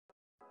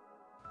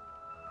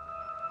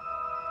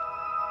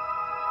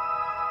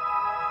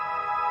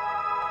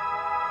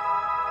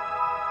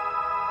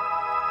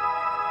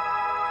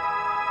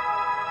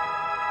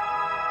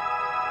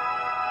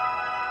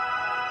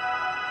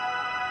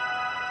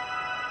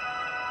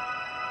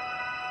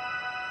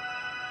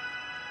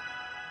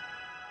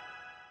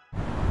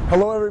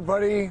Hello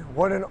everybody,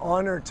 what an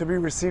honor to be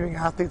receiving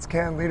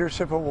AthletesCAN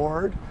Leadership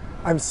Award.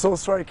 I'm so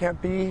sorry I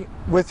can't be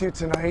with you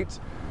tonight.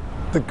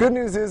 The good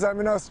news is I'm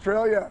in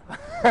Australia.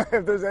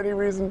 If there's any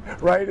reason,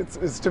 right,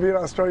 it's to be in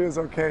Australia is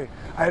okay.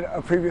 I had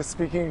a previous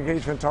speaking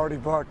engagement already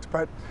booked,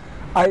 but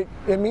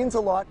it means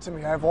a lot to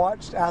me. I've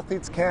watched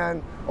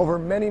AthletesCAN over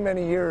many,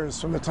 many years,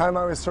 from the time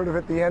I was sort of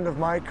at the end of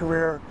my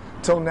career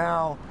till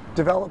now,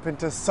 develop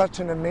into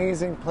such an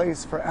amazing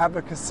place for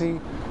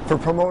advocacy, for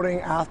promoting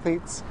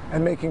athletes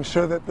and making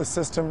sure that the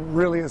system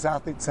really is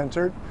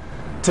athlete-centered.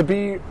 To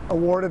be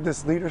awarded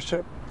this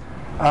leadership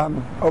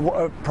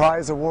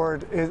prize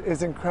award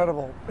is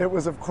incredible. It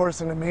was, of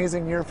course, an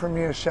amazing year for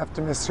me as chef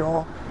de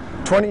mission.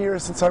 20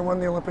 years since I won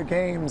the Olympic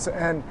Games,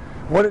 and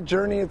what a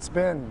journey it's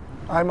been.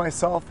 I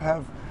myself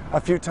have a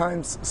few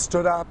times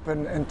stood up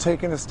and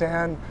taken a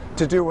stand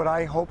to do what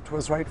I hoped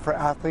was right for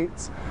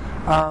athletes.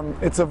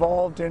 It's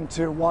evolved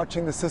into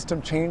watching the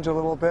system change a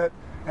little bit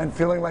and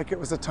feeling like it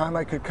was a time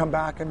I could come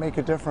back and make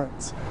a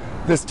difference.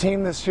 This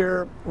team this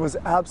year was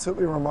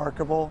absolutely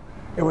remarkable.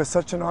 It was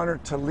such an honor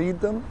to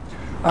lead them.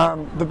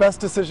 The best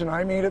decision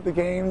I made at the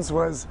Games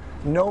was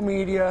no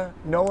media,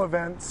 no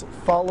events,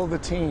 follow the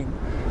team.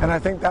 And I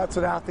think that's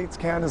what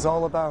AthletesCAN is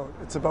all about.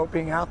 It's about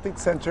being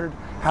athlete-centered,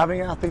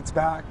 having athletes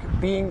back,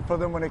 being for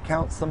them when it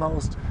counts the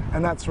most,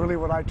 and that's really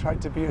what I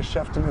tried to be as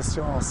chef de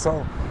mission.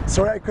 So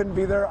sorry I couldn't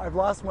be there. I've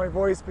lost my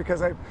voice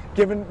because I've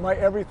given my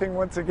everything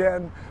once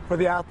again for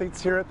the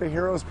athletes here at the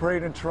Heroes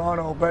Parade in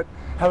Toronto, but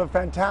have a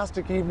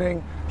fantastic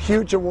evening,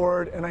 huge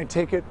award, and I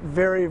take it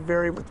very,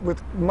 very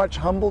with much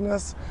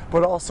humbleness,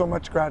 but also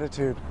much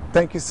gratitude.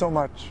 Thank you so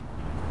much.